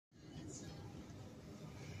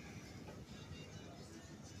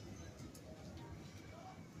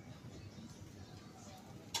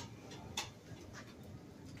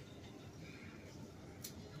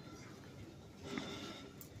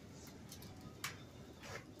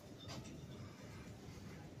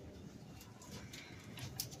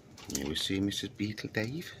Here we see Mrs. Beetle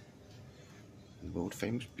Dave in the world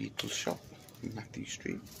famous Beatles shop in Mathew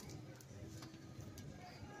Street.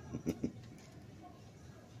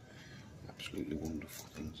 Absolutely wonderful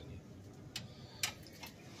things in here.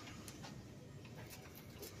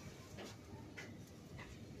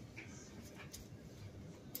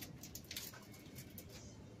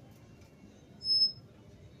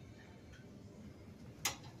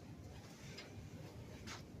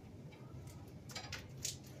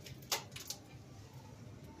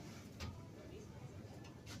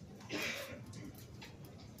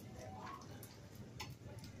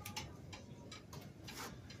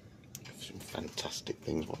 Some fantastic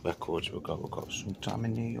things. What records we've got Sometime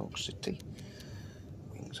in New York City,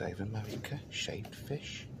 Wings Over America, Shaved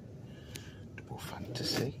Fish, Double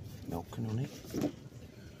Fantasy, Milk and Honey,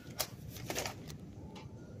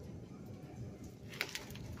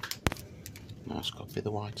 nice copy of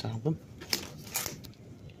the White Album,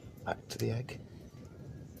 Back to the Egg,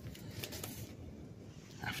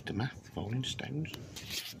 Aftermath, Rolling Stones,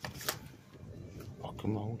 Rock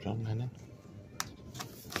and Roll, John Lennon,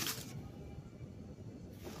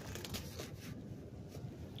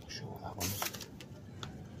 sure that one's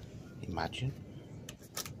Imagine,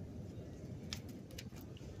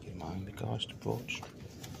 Give My Regards to Broad Street,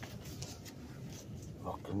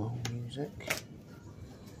 Rock and Roll Music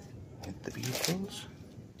with the Beatles,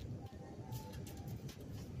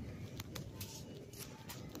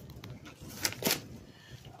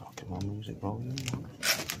 Rock and Roll Music Volume 1.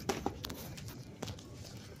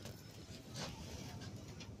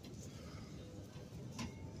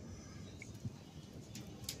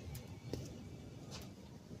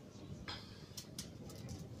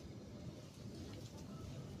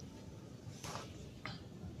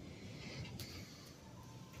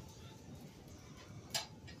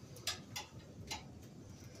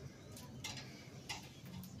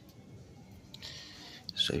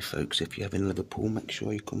 So folks, if you're in Liverpool, make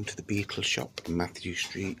sure you come to the Beatles shop in Mathew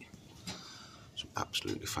Street. Some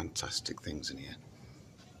absolutely fantastic things in here.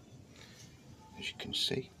 As you can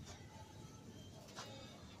see,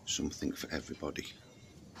 something for everybody.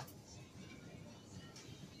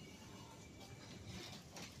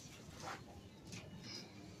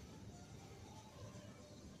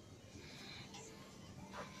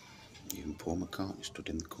 Even Paul McCartney stood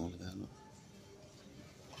in the corner there, look.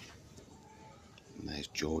 And there's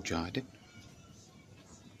George Iden.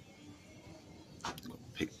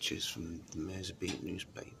 Got pictures from the Merseybeat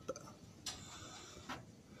newspaper.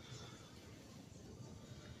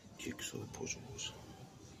 Jigsaw puzzles.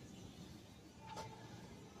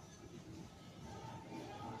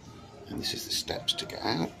 And this is the steps to get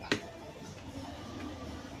out.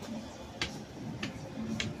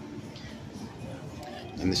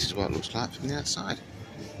 And this is what it looks like from the outside.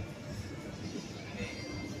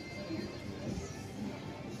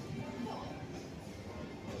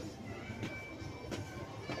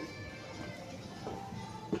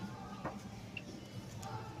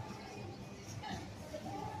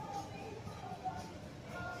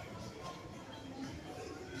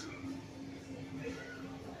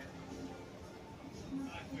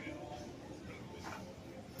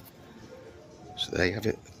 So there you have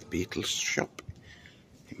it, the Beatles shop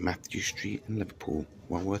in Mathew Street in Liverpool.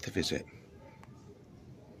 Well worth a visit.